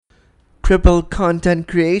Cripple Content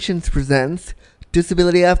Creations presents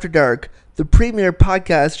Disability After Dark, the premier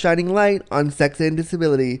podcast shining light on sex and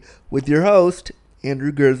disability, with your host,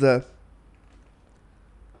 Andrew Gurza.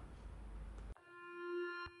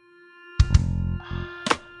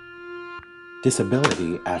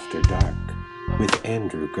 Disability After Dark with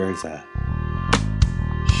Andrew Gurza,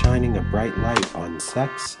 shining a bright light on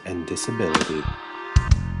sex and disability.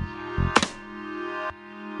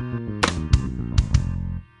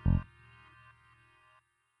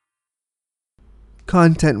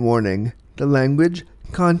 Content warning. The language,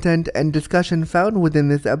 content, and discussion found within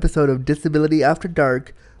this episode of Disability After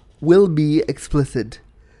Dark will be explicit.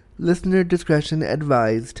 Listener discretion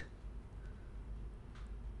advised.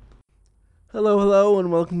 Hello,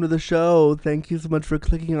 and welcome to the show. Thank you so much for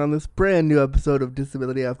clicking on this brand new episode of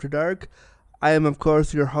Disability After Dark. I am, of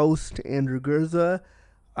course, your host, Andrew Gurza.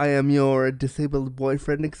 I am your disabled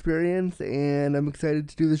boyfriend experience, and I'm excited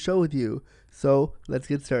to do the show with you. So, let's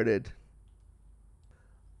get started.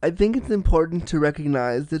 I think it's important to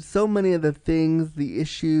recognize that so many of the things, the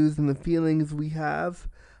issues, and the feelings we have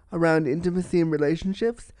around intimacy and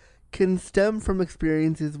relationships can stem from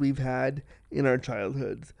experiences we've had in our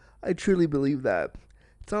childhoods. I truly believe that.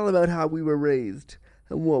 It's all about how we were raised,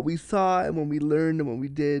 and what we saw, and what we learned, and what we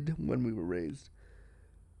did when we were raised.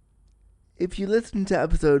 If you listen to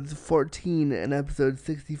episodes 14 and episode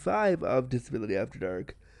 65 of Disability After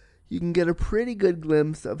Dark, you can get a pretty good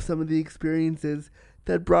glimpse of some of the experiences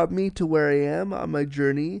that brought me to where I am on my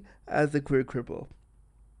journey as a queer cripple.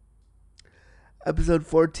 Episode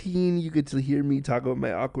 14, you get to hear me talk about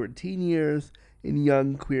my awkward teen years in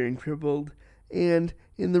Young, Queer, and Crippled, and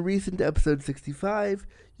in the recent episode 65,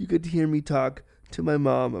 you get to hear me talk to my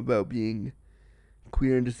mom about being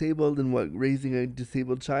queer and disabled and what raising a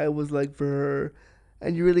disabled child was like for her,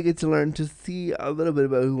 and you really get to learn to see a little bit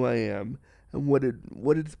about who I am and what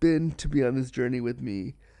it's been to be on this journey with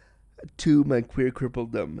me to my queer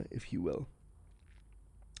crippledom, if you will.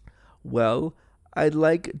 Well, I'd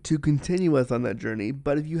like to continue us on that journey,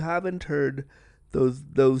 but if you haven't heard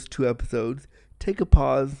those two episodes, take a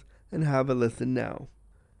pause and have a listen now.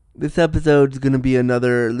 This episode's going to be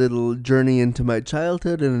another little journey into my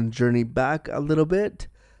childhood and a journey back a little bit.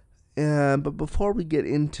 But before we get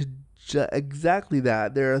into exactly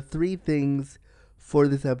that, there are 3 things for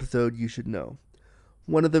this episode you should know.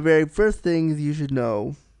 One of the very first things you should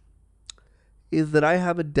know is that I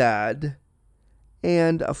have a dad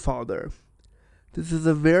and a father. This is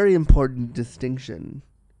a very important distinction.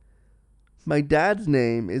 My dad's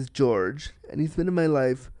name is George, and he's been in my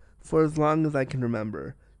life for as long as I can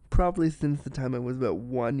remember, probably since the time I was about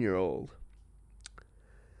 1 year old.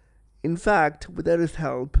 In fact, without his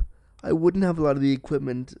help, I wouldn't have a lot of the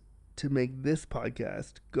equipment to make this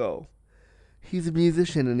podcast go. He's a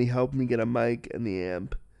musician, and he helped me get a mic and the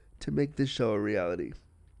amp to make this show a reality.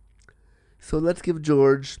 So let's give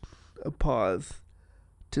George a pause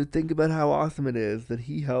to think about how awesome it is that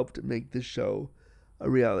he helped make this show a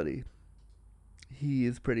reality. He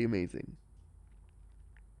is pretty amazing.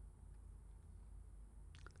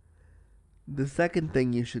 The second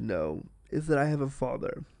thing you should know is that I have a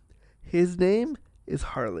father. His name is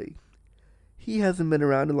Harley. He hasn't been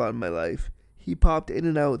around a lot in my life. He popped in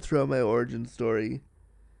and out throughout my origin story.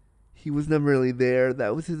 He was never really there.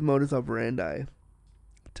 That was his modus operandi,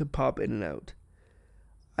 to pop in and out.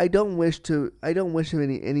 I don't wish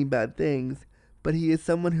him any bad things, but he is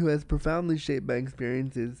someone who has profoundly shaped my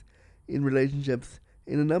experiences in relationships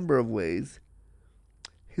in a number of ways.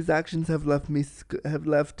 His actions have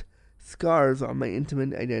left scars on my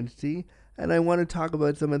intimate identity, and I want to talk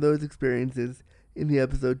about some of those experiences in the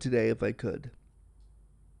episode today if I could.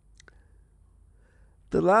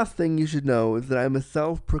 The last thing you should know is that I'm a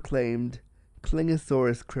self-proclaimed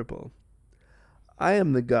Clingosaurus cripple. I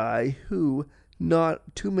am the guy who,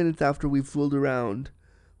 not 2 minutes after we've fooled around,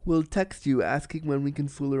 will text you asking when we can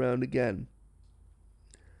fool around again.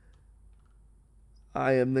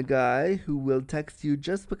 I am the guy who will text you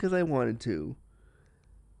just because I wanted to.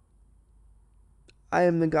 I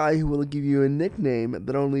am the guy who will give you a nickname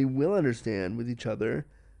that only we'll understand with each other,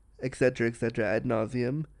 etc., ad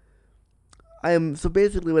nauseum. So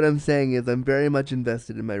basically what I'm saying is I'm very much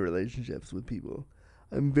invested in my relationships with people.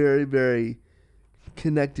 I'm very, very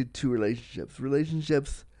connected to relationships.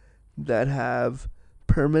 Relationships that have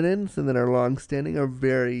permanence and that are long-standing are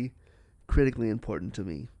very critically important to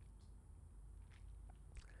me.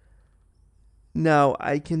 Now,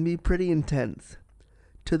 I can be pretty intense,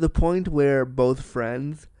 to the point where both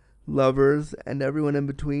friends, lovers, and everyone in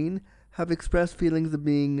between have expressed feelings of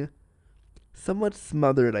being somewhat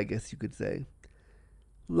smothered, I guess you could say.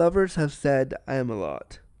 Lovers have said I am a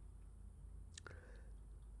lot.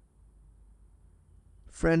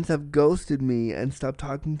 Friends have ghosted me and stopped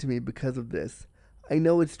talking to me because of this. I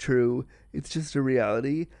know it's true, it's just a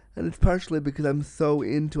reality, and it's partially because I'm so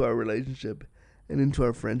into our relationship and into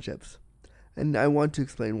our friendships. And I want to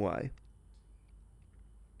explain why.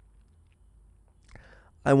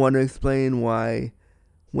 I want to explain why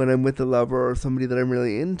when I'm with a lover or somebody that I'm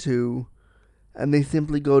really into, and they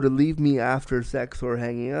simply go to leave me after sex or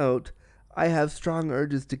hanging out, I have strong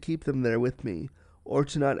urges to keep them there with me, or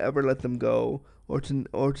to not ever let them go, or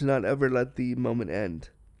to not ever let the moment end.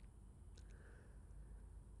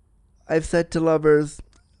 I've said to lovers,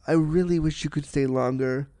 I really wish you could stay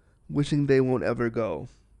longer, wishing they won't ever go,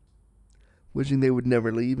 wishing they would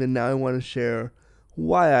never leave, and now I want to share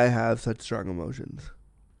why I have such strong emotions.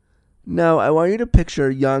 Now, I want you to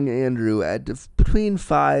picture young Andrew at between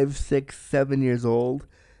 5, 6, 7 years old,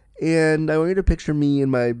 and I want you to picture me in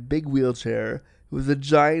my big wheelchair. It was a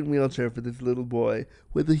giant wheelchair for this little boy,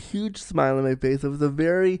 with a huge smile on my face. I was a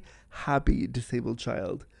very happy disabled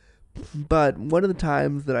child. But one of the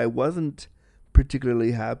times that I wasn't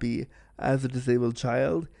particularly happy as a disabled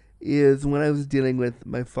child is when I was dealing with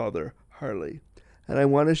my father, Harley. And I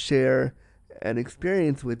want to share an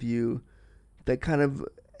experience with you that kind of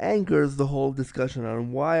anchors the whole discussion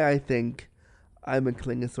on why I think I'm a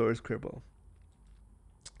Clingosaurus cripple.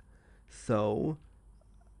 So,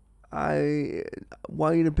 I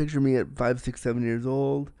want you to picture me at 5, 6, 7 years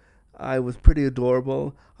old. I was pretty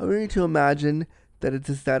adorable. I want you to imagine that it's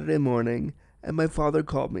a Saturday morning and my father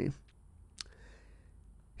called me.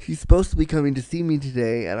 He's supposed to be coming to see me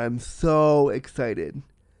today, and I'm so excited.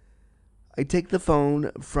 I take the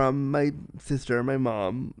phone from my sister, my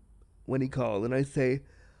mom, when he called, and I say,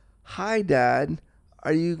 "Hi, Dad.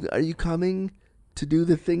 Are you coming to do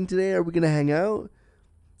the thing today? Are we gonna hang out?"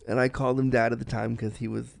 And I called him Dad at the time because he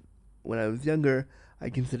was, when I was younger, I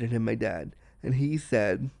considered him my dad. And he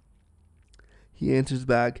answers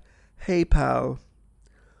back, "Hey, pal,"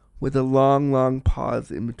 with a long, long pause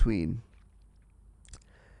in between.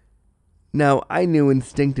 Now, I knew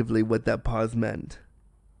instinctively what that pause meant.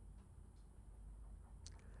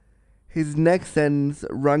 His next sentence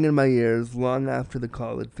rung in my ears long after the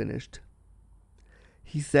call had finished.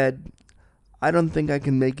 He said, "I don't think I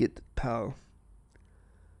can make it, pal."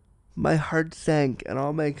 My heart sank and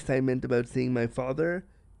all my excitement about seeing my father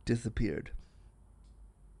disappeared.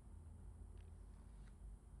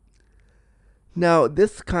 Now,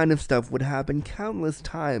 this kind of stuff would happen countless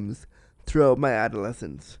times throughout my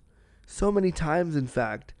adolescence. So many times, in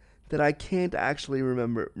fact, that I can't actually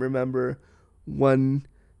remember one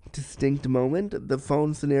distinct moment. The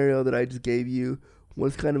phone scenario that I just gave you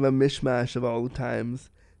was kind of a mishmash of all the times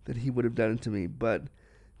that he would have done it to me, but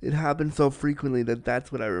it happened so frequently that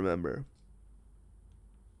that's what I remember.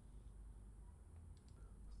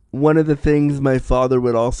 One of the things my father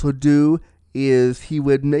would also do is he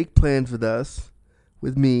would make plans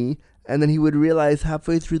with me, and then he would realize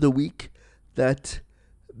halfway through the week that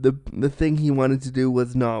the thing he wanted to do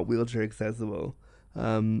was not wheelchair accessible,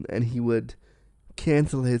 and he would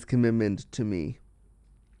cancel his commitment to me.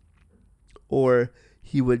 Or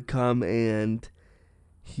he would come and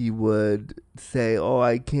he would say, "Oh,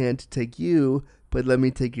 I can't take you, but let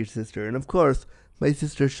me take your sister." And of course, my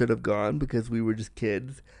sister should have gone because we were just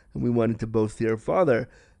kids and we wanted to both see our father.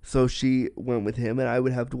 So she went with him and I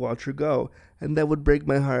would have to watch her go. And that would break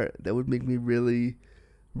my heart. That would make me really,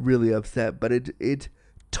 really upset. But it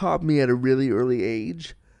taught me at a really early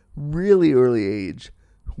age,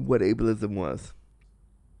 what ableism was.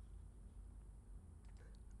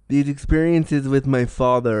 These experiences with my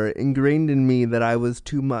father ingrained in me that I was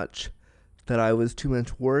too much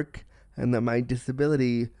work, and that my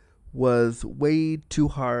disability was way too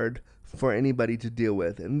hard for anybody to deal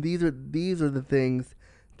with. And these are the things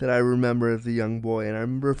that I remember as a young boy, and I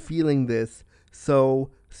remember feeling this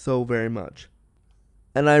so very much.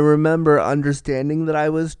 And I remember understanding that I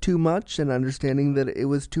was too much and understanding that it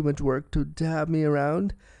was too much work to have me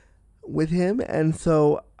around with him. And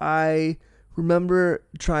so I remember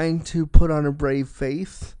trying to put on a brave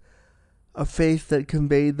face, a face that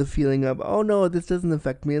conveyed the feeling of, "Oh no, this doesn't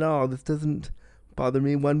affect me at all. This doesn't bother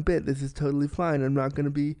me one bit. This is totally fine. I'm not going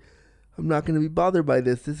to be bothered by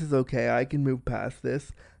this. This is okay. I can move past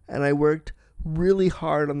this." And I worked really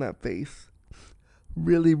hard on that face.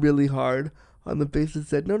 Really, really hard on the face that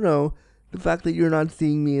said, no, the fact that you're not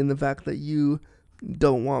seeing me and the fact that you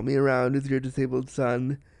don't want me around as your disabled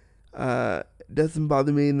son doesn't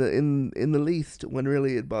bother me in the least, when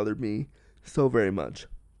really it bothered me so very much.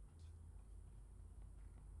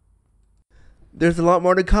 There's a lot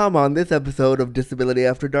more to come on this episode of Disability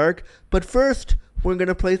After Dark, but first, we're going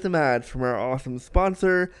to play some ads from our awesome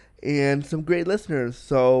sponsor and some great listeners.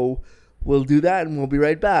 So, We'll do that, and we'll be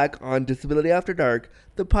right back on Disability After Dark,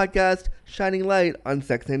 the podcast shining light on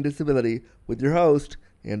sex and disability, with your host,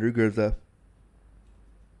 Andrew Gurza.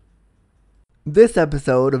 This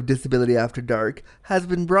episode of Disability After Dark has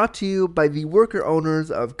been brought to you by the worker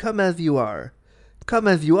owners of Come As You Are. Come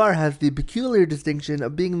As You Are has the peculiar distinction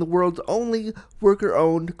of being the world's only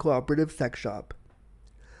worker-owned cooperative sex shop.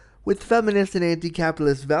 With feminist and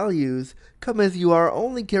anti-capitalist values, Come As You Are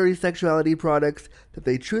only carries sexuality products that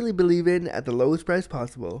they truly believe in at the lowest price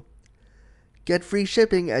possible. Get free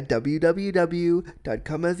shipping at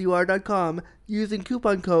www.comeasyouare.com using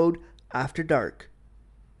coupon code AFTERDARK.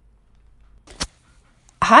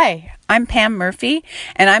 Hi, I'm Pam Murphy,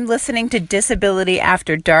 and I'm listening to Disability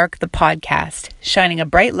After Dark, the podcast, shining a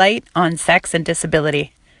bright light on sex and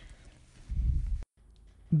disability.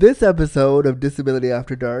 This episode of Disability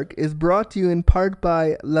After Dark is brought to you in part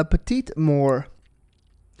by La Petite More.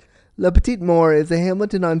 La Petite More is a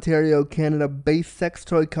Hamilton, Ontario, Canada-based sex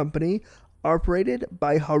toy company operated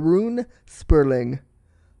by Haroon Sperling.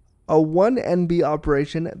 A 1NB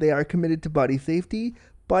operation, they are committed to body safety,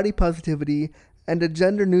 body positivity, and a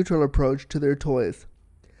gender-neutral approach to their toys.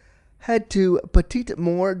 Head to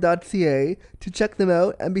petitemore.ca to check them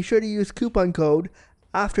out and be sure to use coupon code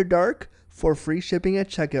AFTERDARK for free shipping at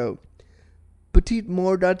checkout.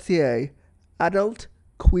 petitemore.ca. Adult,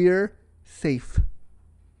 queer, safe.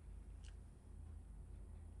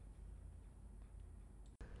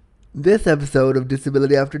 This episode of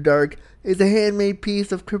Disability After Dark is a handmade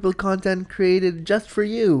piece of crippled content created just for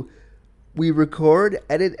you. We record,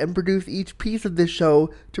 edit, and produce each piece of this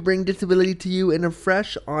show to bring disability to you in a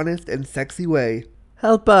fresh, honest, and sexy way.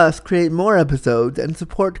 Help us create more episodes and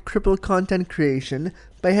support crippled content creation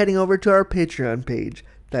by heading over to our Patreon page.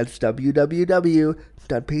 That's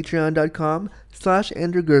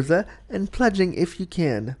www.patreon.com/Andrew Gurza and pledging if you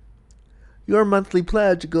can. Your monthly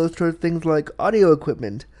pledge goes towards things like audio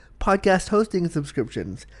equipment, podcast hosting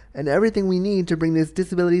subscriptions, and everything we need to bring this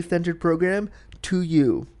disability-centered program to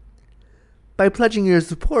you. By pledging your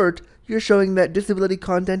support, you're showing that disability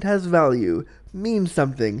content has value, means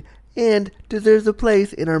something, and deserves a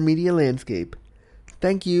place in our media landscape.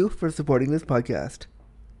 Thank you for supporting this podcast.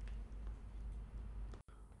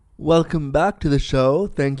 Welcome back to the show.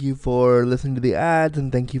 Thank you for listening to the ads,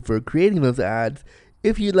 and thank you for creating those ads.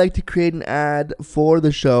 If you'd like to create an ad for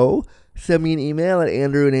the show, send me an email at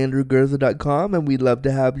andrew@andrewgurza.com, and we'd love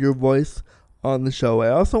to have your voice on the show. I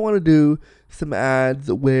also want to do some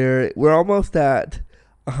ads where we're almost at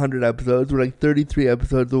 100 episodes. We're like 33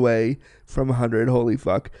 episodes away from 100. Holy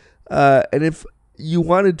fuck. And if you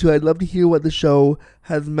wanted to, I'd love to hear what the show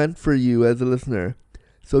has meant for you as a listener.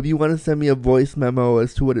 So if you want to send me a voice memo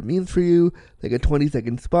as to what it means for you, like a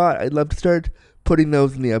 20-second spot, I'd love to start putting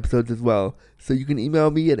those in the episodes as well. So you can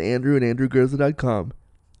email me at andrew@andrewgurza.com.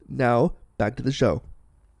 Now, back to the show.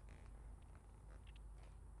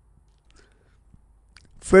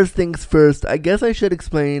 First things first, I guess I should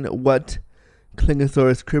explain what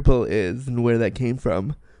Clingosaurus cripple is and where that came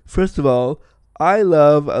from. First of all, I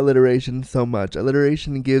love alliteration so much.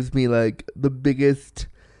 Alliteration gives me like the biggest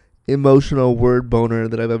emotional word boner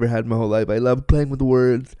that I've ever had in my whole life. I love playing with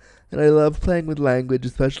words, and I love playing with language,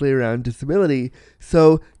 especially around disability.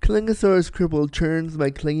 So Clingosaurus cripple turns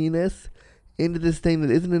my clinginess into this thing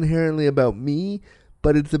that isn't inherently about me,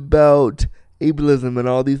 but it's about ableism and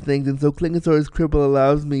all these things. And so Clingosaurus cripple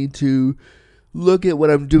allows me to look at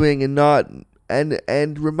what I'm doing and not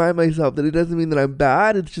and remind myself that it doesn't mean that I'm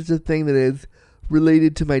bad. It's just a thing that is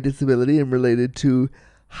related to my disability and related to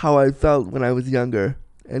how I felt when I was younger.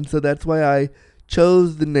 And so that's why I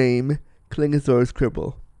chose the name Clingosaurus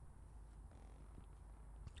cripple.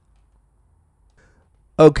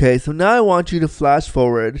 Okay, so now I want you to flash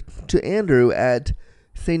forward to Andrew at,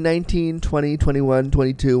 say, 19, 20, 21,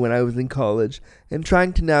 22 when I was in college and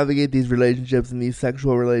trying to navigate these relationships and these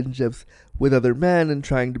sexual relationships with other men and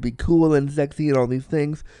trying to be cool and sexy and all these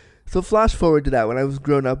things. So flash forward to that when I was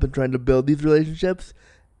grown up and trying to build these relationships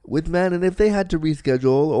with men, and if they had to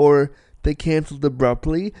reschedule or they canceled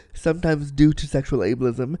abruptly, sometimes due to sexual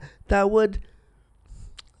ableism, that would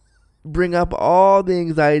bring up all the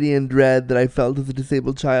anxiety and dread that I felt as a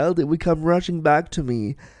disabled child. It would come rushing back to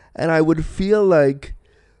me, and I would feel like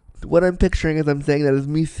what I'm picturing as I'm saying that is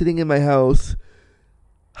me sitting in my house,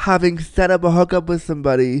 having set up a hookup with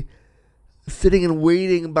somebody, sitting and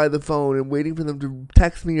waiting by the phone and waiting for them to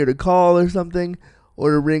text me or to call or something,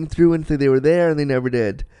 or to ring through and say they were there, and they never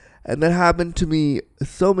did. And that happened to me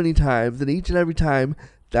so many times, and each and every time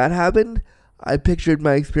that happened, I pictured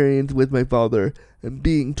my experience with my father and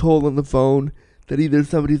being told on the phone that either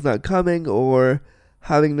somebody's not coming or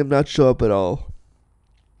having them not show up at all.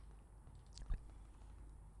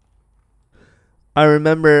 I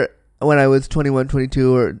remember when I was 21,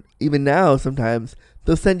 22, or even now sometimes,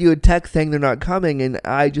 they'll send you a text saying they're not coming, and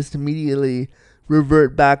I just immediately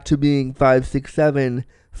revert back to being 5, 6, 7,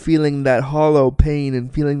 feeling that hollow pain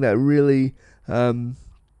and feeling that really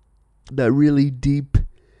deep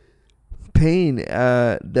pain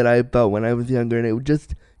that I felt when I was younger, and it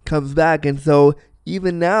just comes back. And so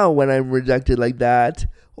even now, when I'm rejected like that,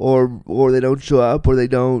 or they don't show up, or they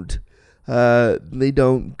don't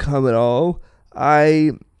come at all,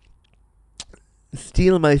 I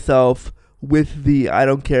steel myself with the I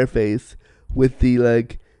don't care face, with the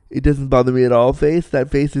like it doesn't bother me at all face. That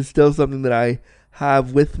face is still something that I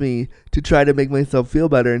have with me to try to make myself feel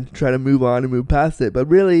better and try to move on and move past it. But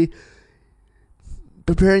really,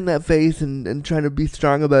 preparing that face and trying to be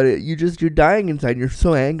strong about it, you're dying inside. You're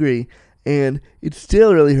so angry, and it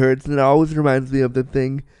still really hurts. And it always reminds me of the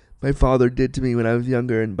thing my father did to me when I was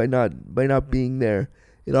younger, and by not being there,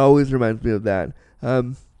 it always reminds me of that.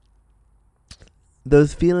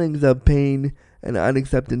 Those feelings of pain and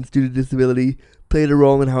unacceptance due to disability played a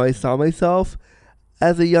role in how I saw myself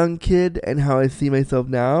as a young kid and how I see myself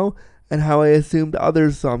now and how I assumed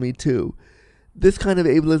others saw me too. This kind of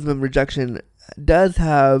ableism and rejection does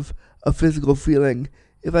have a physical feeling.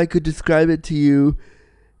 If I could describe it to you,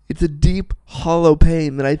 it's a deep, hollow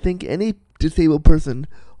pain that I think any disabled person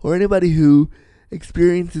or anybody who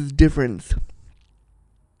experiences difference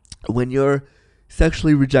when you're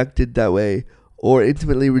sexually rejected that way or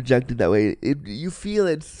intimately rejected that way, you feel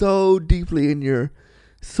it so deeply in your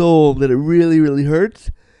soul that it really, really hurts.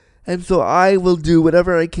 And so I will do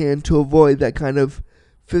whatever I can to avoid that kind of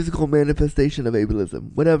physical manifestation of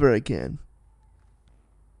ableism, whatever I can.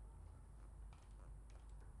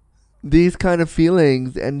 These kind of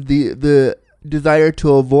feelings and the desire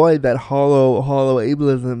to avoid that hollow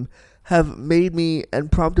ableism have made me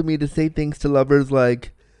and prompted me to say things to lovers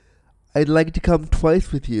like, I'd like to come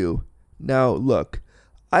twice with you. Now, look,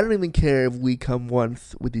 I don't even care if we come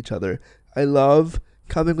once with each other. I love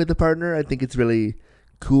coming with a partner. I think it's really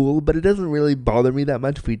cool, but it doesn't really bother me that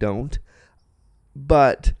much if we don't.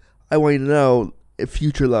 But I want you to know,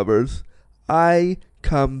 future lovers, I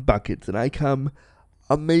come buckets and I come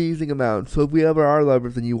amazing amounts. So if we ever are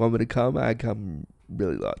lovers and you want me to come, I come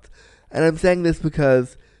really lots. And I'm saying this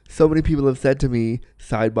because so many people have said to me,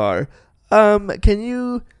 sidebar, can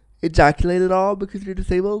you ejaculate at all because you're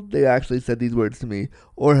disabled? They actually said these words to me,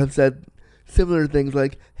 or have said similar things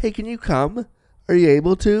like, hey, can you come? Are you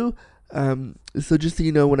able to? So just so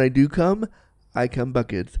you know, when I do come, I come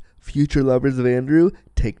buckets. Future lovers of Andrew,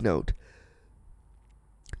 take note.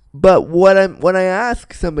 But when I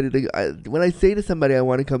ask somebody when I say to somebody I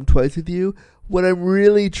want to come twice with you, what I'm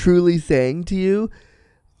really truly saying to you,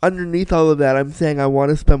 underneath all of that, I'm saying I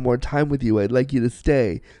want to spend more time with you. I'd like you to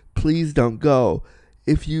stay. Please don't go.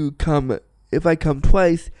 If I come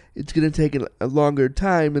twice, it's going to take a longer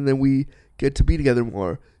time, and then we get to be together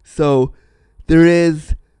more. So there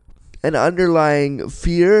is an underlying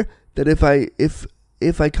fear that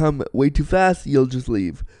if I come way too fast, you'll just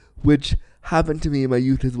leave, which happened to me in my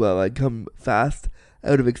youth as well. I'd come fast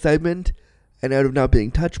out of excitement and out of not being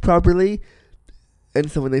touched properly,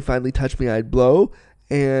 and so when they finally touched me, I'd blow,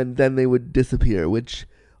 and then they would disappear, which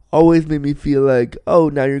always made me feel like, oh,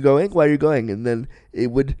 now you're going? Why are you going? And then it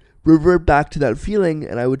would revert back to that feeling,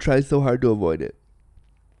 and I would try so hard to avoid it.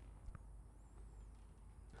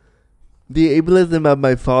 The ableism of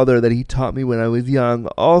my father that he taught me when I was young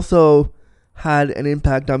also had an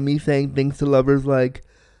impact on me saying things to lovers like,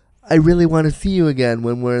 I really want to see you again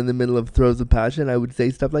when we're in the middle of throes of passion. I would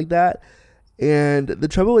say stuff like that. And the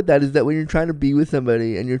trouble with that is that when you're trying to be with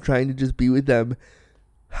somebody and you're trying to just be with them,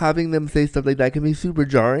 having them say stuff like that can be super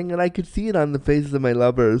jarring. And I could see it on the faces of my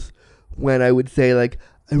lovers when I would say, like,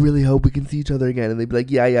 I really hope we can see each other again. And they'd be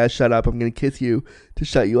like, yeah, shut up. I'm going to kiss you to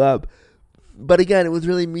shut you up. But again, it was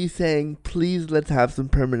really me saying, please, let's have some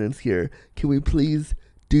permanence here. Can we please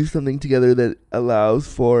do something together that allows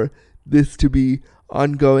for this to be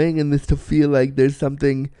ongoing and this to feel like there's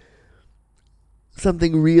something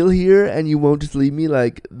real here, and you won't just leave me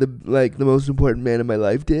like the most important man in my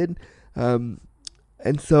life did. And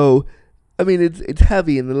so, I mean, it's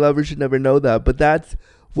heavy, and the lover should never know that, but that's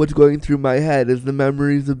what's going through my head, is the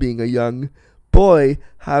memories of being a young boy,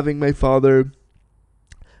 having my father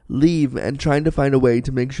leave and trying to find a way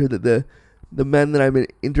to make sure that the men that I'm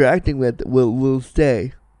interacting with will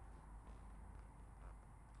stay.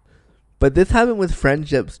 But this happened with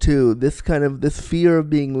friendships too. This fear of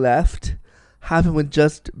being left happened with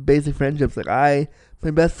just basic friendships. Like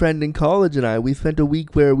my best friend in college and we spent a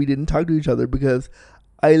week where we didn't talk to each other because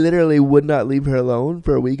I literally would not leave her alone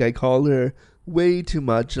for a week. I called her way too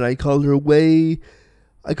much, and I called her way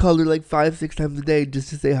I called her like 5-6 times a day just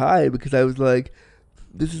to say hi, because I was like,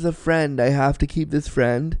 this is a friend. I have to keep this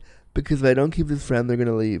friend, because if I don't keep this friend, they're going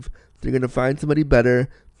to leave. They're going to find somebody better.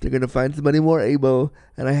 They're going to find somebody more able,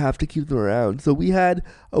 and I have to keep them around. So we had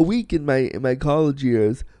a week in my college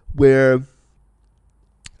years where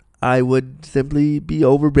I would simply be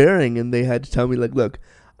overbearing, and they had to tell me, like, look,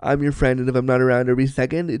 I'm your friend, and if I'm not around every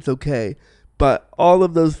second, it's okay. But all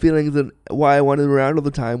of those feelings and why I wanted them around all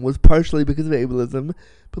the time was partially because of ableism,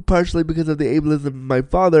 but partially because of the ableism my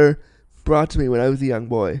father brought to me when I was a young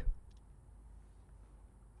boy.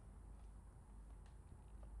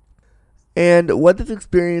 And what this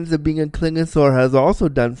experience of being a clingosaur has also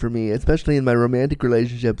done for me, especially in my romantic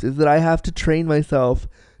relationships, is that I have to train myself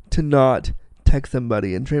to not text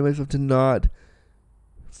somebody and train myself to not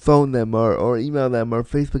phone them or email them or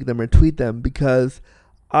Facebook them or tweet them, because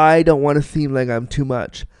I don't want to seem like I'm too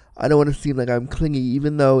much. I don't want to seem like I'm clingy,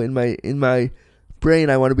 even though in my brain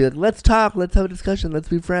I want to be like, let's talk, let's have a discussion, let's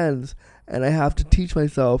be friends. And I have to teach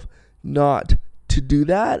myself not to do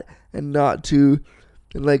that, and not to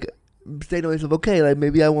like say to myself, okay, like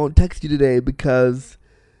maybe I won't text you today because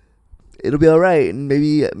it'll be alright, and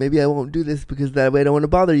maybe I won't do this because that way I don't want to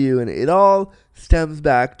bother you. And it all stems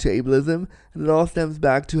back to ableism, and it all stems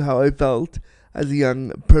back to how I felt as a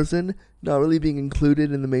young person, not really being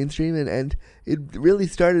included in the mainstream. And it really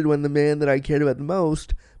started when the man that I cared about the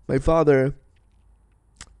most, my father,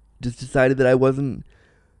 just decided that I wasn't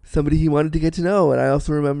somebody he wanted to get to know. And I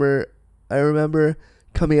also remember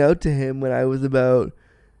coming out to him when I was about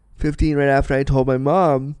 15, right after I told my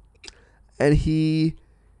mom, and he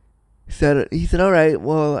said, all right,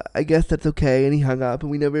 well, I guess that's okay, and he hung up,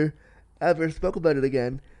 and we never ever spoke about it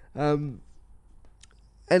again. And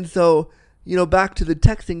so, back to the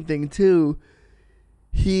texting thing too,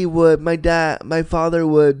 my father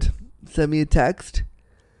would send me a text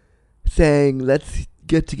saying, let's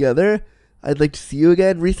get together, I'd like to see you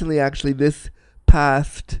again. Recently, actually, this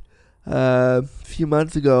past few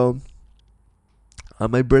months ago, on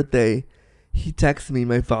my birthday, he texted me,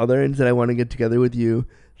 my father, and said, I want to get together with you.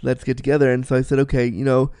 Let's get together. And so I said, okay,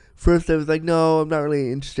 first I was like, no, I'm not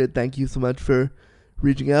really interested. Thank you so much for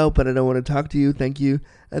reaching out, but I don't want to talk to you. Thank you.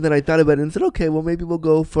 And then I thought about it and said, okay, well, maybe we'll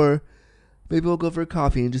go for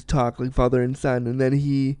coffee and just talk like father and son. And then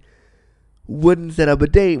he wouldn't set up a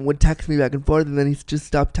date and would text me back and forth, and then he just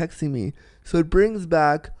stopped texting me. So it brings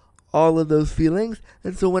back all of those feelings.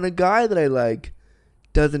 And so when a guy that I like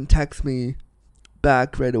doesn't text me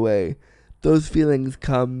back right away, those feelings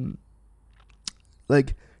come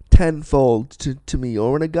like tenfold to me.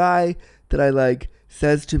 Or when a guy that I like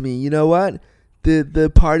says to me, you know what,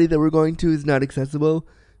 the party that we're going to is not accessible,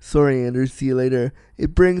 sorry Andrew, see you later,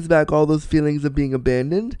 it brings back all those feelings of being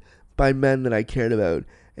abandoned by men that I cared about.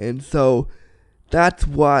 And so that's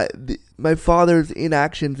why my father's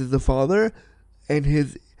inactions as a father and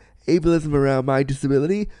his ableism around my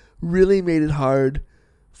disability really made it hard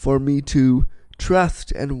for me to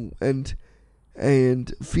trust and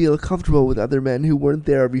feel comfortable with other men who weren't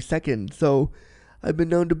there every second. So I've been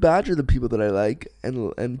known to badger the people that I like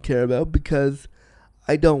and care about, because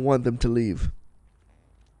I don't want them to leave.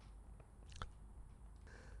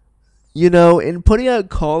 In putting out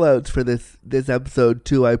call outs for this episode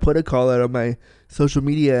too, I put a call out on my social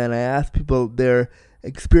media, and I asked people their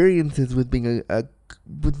experiences with being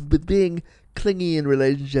with being clingy in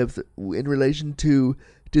relationships in relation to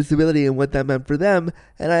disability and what that meant for them.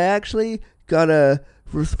 And I actually got a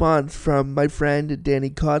response from my friend Danny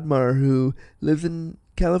Codmar, who lives in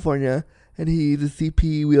California, and he's a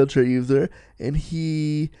CP wheelchair user, and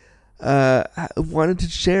he wanted to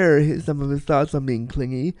share some of his thoughts on being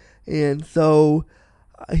clingy. And so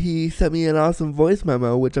he sent me an awesome voice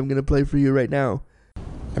memo, which I'm going to play for you right now.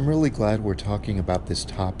 I'm really glad we're talking about this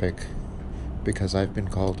topic, because I've been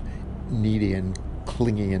called needy and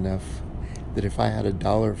clingy enough that if I had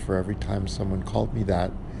 $1 for every time someone called me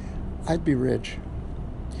that, I'd be rich.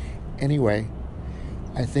 Anyway,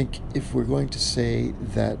 I think if we're going to say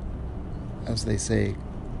that, as they say,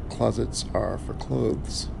 closets are for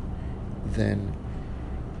clothes, then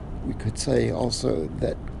we could say also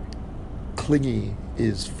that clingy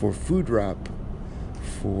is for food wrap,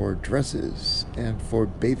 for dresses, and for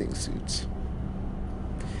bathing suits.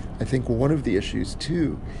 I think one of the issues,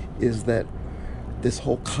 too, is that this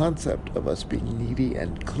whole concept of us being needy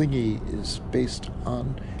and clingy is based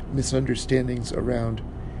on misunderstandings around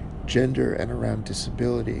gender and around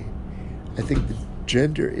disability. I think the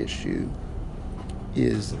gender issue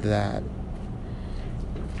is that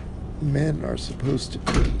men are supposed to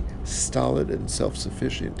be stolid and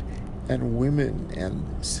self-sufficient, and women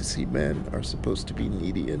and cis men are supposed to be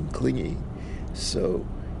needy and clingy. So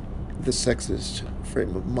the sexist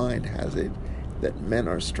frame of mind has it that men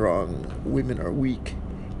are strong, women are weak,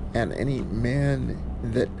 and any man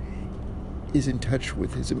that is in touch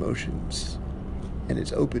with his emotions and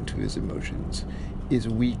is open to his emotions is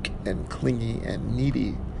weak and clingy and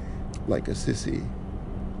needy like a sissy.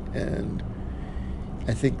 And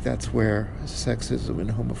I think that's where sexism and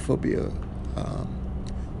homophobia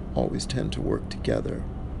always tend to work together.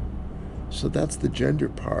 So that's the gender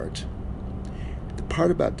part. The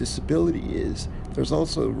part about disability is there's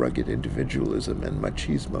also rugged individualism and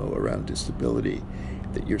machismo around disability,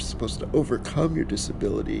 that you're supposed to overcome your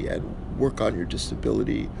disability and work on your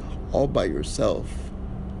disability all by yourself,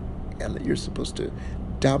 and that you're supposed to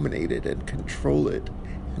dominate it and control it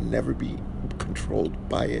and never be controlled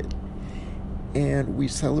by it. And we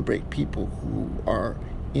celebrate people who are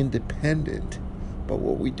independent, but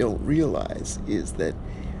what we don't realize is that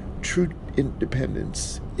true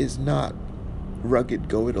independence is not rugged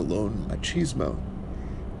go-it-alone machismo.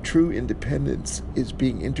 True independence is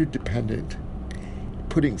being interdependent,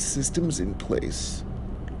 putting systems in place,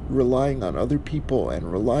 relying on other people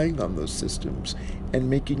and relying on those systems and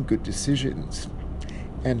making good decisions,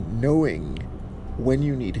 and knowing when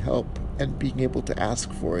you need help and being able to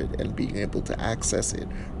ask for it and being able to access it,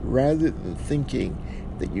 rather than thinking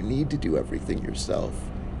that you need to do everything yourself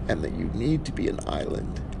and that you need to be an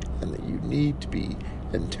island and that you need to be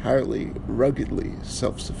entirely ruggedly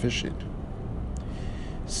self-sufficient.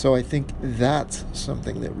 So I think that's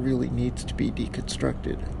something that really needs to be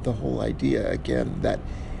deconstructed. The whole idea, again, that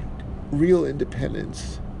real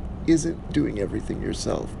independence isn't doing everything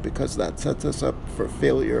yourself, because that sets us up for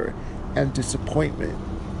failure and disappointment.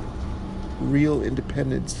 Real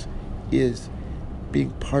independence is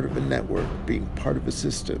being part of a network, being part of a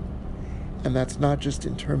system. And that's not just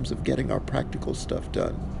in terms of getting our practical stuff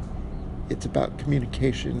done. It's about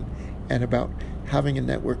communication and about having a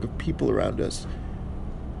network of people around us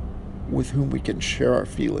with whom we can share our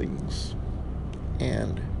feelings,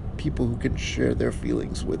 and people who can share their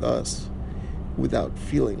feelings with us without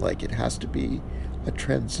feeling like it has to be a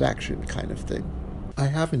transaction kind of thing. I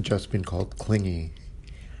haven't just been called clingy.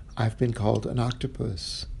 I've been called an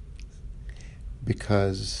octopus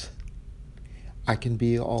because I can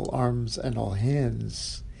be all arms and all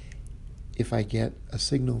hands if I get a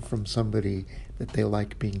signal from somebody that they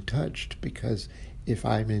like being touched, because if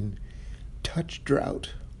I'm in touch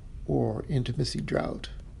drought or intimacy drought,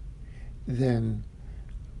 then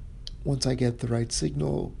once I get the right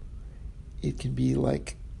signal, it can be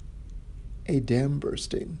like a dam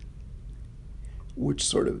bursting, which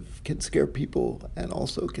sort of can scare people and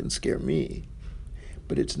also can scare me.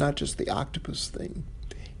 But it's not just the octopus thing.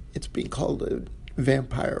 It's being called a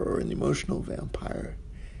vampire or an emotional vampire.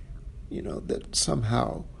 You know, that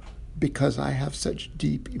somehow, because I have such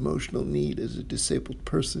deep emotional need as a disabled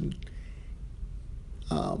person,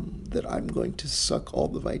 that I'm going to suck all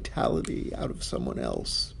the vitality out of someone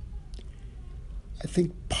else. I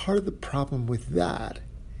think part of the problem with that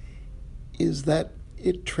is that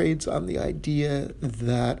it trades on the idea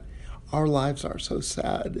that our lives are so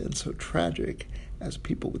sad and so tragic as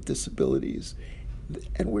people with disabilities,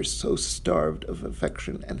 and we're so starved of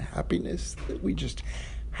affection and happiness that we just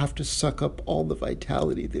have to suck up all the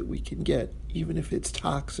vitality that we can get, even if it's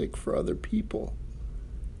toxic for other people.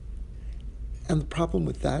 And the problem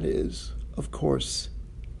with that is, of course,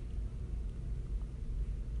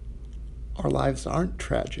 our lives aren't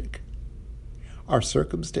tragic. Our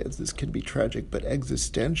circumstances can be tragic, but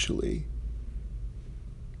existentially,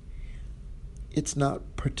 it's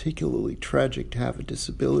not particularly tragic to have a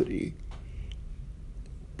disability,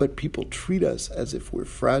 but people treat us as if we're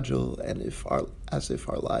fragile and as if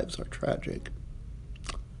our lives are tragic.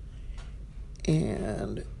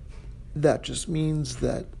 And that just means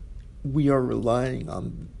that we are relying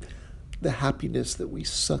on the happiness that we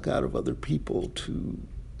suck out of other people to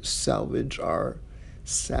salvage our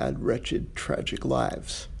sad, wretched, tragic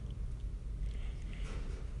lives.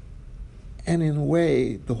 And in a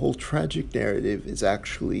way, the whole tragic narrative is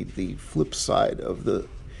actually the flip side of the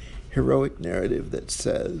heroic narrative that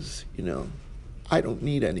says, you know, I don't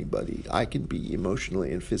need anybody. I can be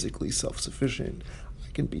emotionally and physically self-sufficient.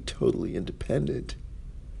 I can be totally independent.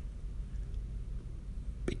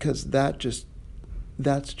 Because that's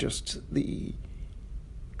just the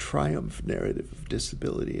triumph narrative of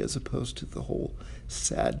disability, as opposed to the whole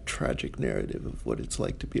sad, tragic narrative of what it's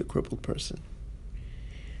like to be a crippled person.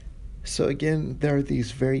 So again, there are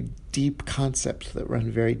these very deep concepts that run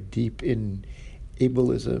very deep in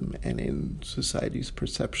ableism and in society's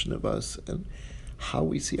perception of us and how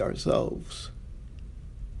we see ourselves.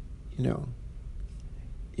 You know,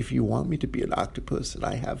 if you want me to be an octopus and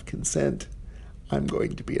I have consent, I'm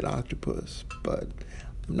going to be an octopus, but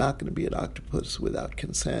I'm not going to be an octopus without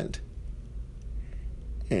consent.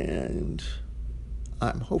 And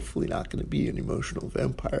I'm hopefully not going to be an emotional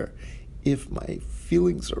vampire if my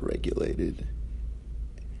feelings are regulated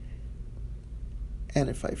and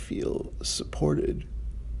if I feel supported.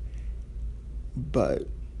 But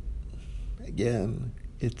again,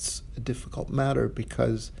 it's a difficult matter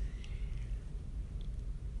because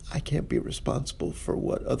I can't be responsible for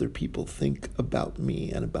what other people think about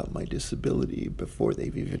me and about my disability before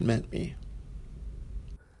they've even met me.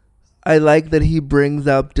 I like that he brings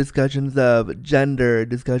up discussions of gender,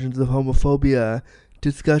 discussions of homophobia,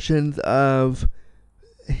 discussions of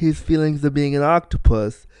his feelings of being an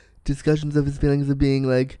octopus, discussions of his feelings of being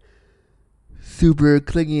like super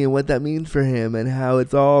clingy and what that means for him and how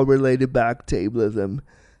it's all related back to ableism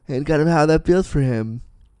and kind of how that feels for him.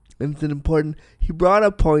 And it's an important, he brought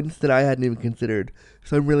up points that I hadn't even considered.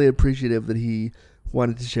 So I'm really appreciative that he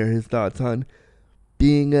wanted to share his thoughts on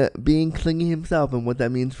being clingy himself and what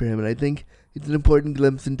that means for him. And I think it's an important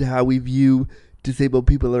glimpse into how we view disabled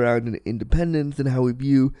people around independence and how we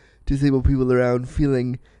view disabled people around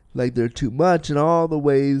feeling like they're too much and all the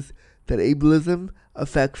ways that ableism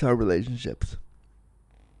affects our relationships.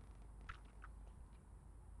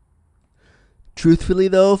 Truthfully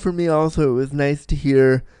though, for me also, it was nice to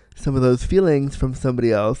hear some of those feelings from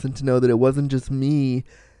somebody else and to know that it wasn't just me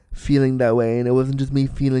feeling that way and it wasn't just me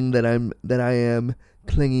feeling that I am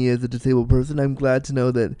clingy as a disabled person. I'm glad to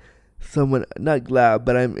know that someone, not glad,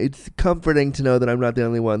 but it's comforting to know that I'm not the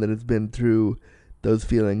only one that has been through those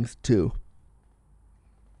feelings too.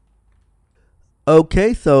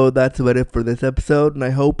 Okay, so that's about it for this episode, and I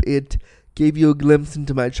hope it gave you a glimpse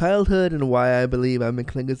into my childhood and why I believe I'm a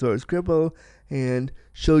Clingosaurus cripple, and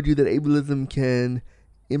showed you that ableism can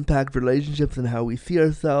impact relationships and how we see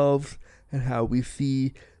ourselves and how we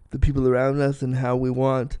see the people around us and how we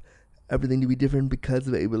want everything to be different because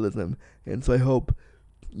of ableism. And so I hope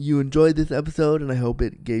you enjoyed this episode, and I hope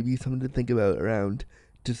it gave you something to think about around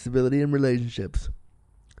disability and relationships.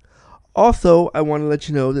 Also, I want to let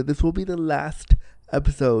you know that this will be the last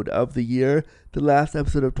episode of the year, the last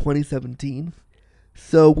episode of 2017.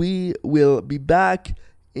 So we will be back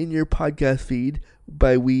in your podcast feed.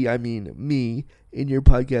 By we, I mean me, in your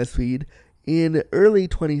podcast feed in early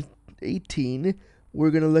 2018.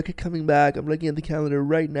 We're going to look at coming back. I'm looking at the calendar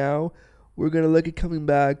right now. We're going to look at coming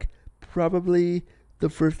back. Probably the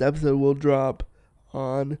first episode will drop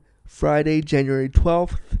on Friday, January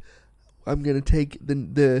 12th. I'm going to take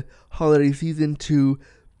the holiday season to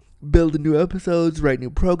build new episodes, write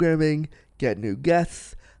new programming, get new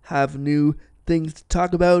guests, have new things to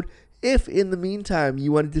talk about. If in the meantime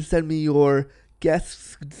you wanted to send me your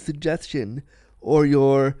guest suggestion or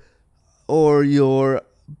your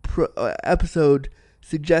episode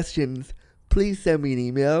suggestions, please send me an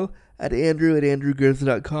email at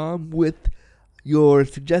andrew@andrewgurza.com with your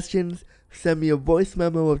suggestions. Send me a voice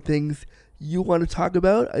memo of things you want to talk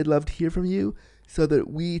about. I'd love to hear from you so that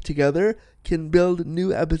we together can build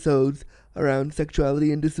new episodes around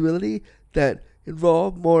sexuality and disability that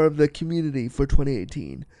involve more of the community for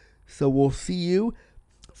 2018. So we'll see you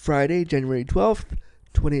Friday, January 12th,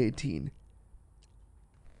 2018.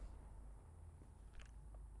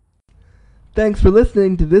 Thanks for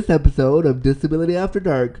listening to this episode of Disability After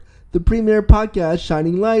Dark, the premier podcast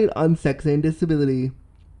shining light on sex and disability.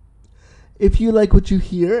 If you like what you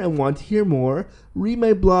hear and want to hear more, read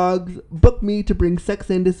my blogs, book me to bring sex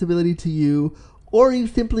and disability to you, or you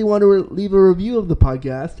simply want to leave a review of the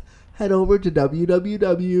podcast, head over to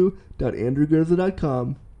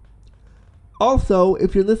www.andrewgurza.com. Also,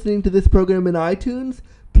 if you're listening to this program in iTunes,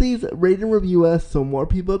 please rate and review us so more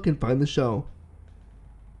people can find the show.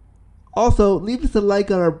 Also, leave us a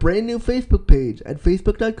like on our brand new Facebook page at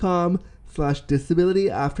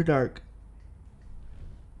facebook.com/disabilityafterdark.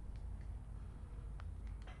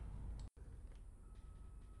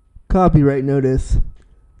 Copyright notice.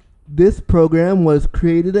 This program was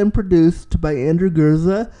created and produced by Andrew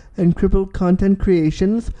Gurza and Crippled Content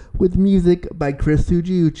Creations with music by Chris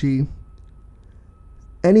Sugiuchi.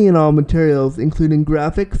 Any and all materials, including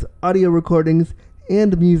graphics, audio recordings,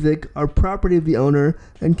 and music, are property of the owner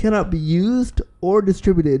and cannot be used or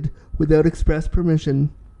distributed without express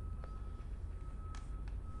permission.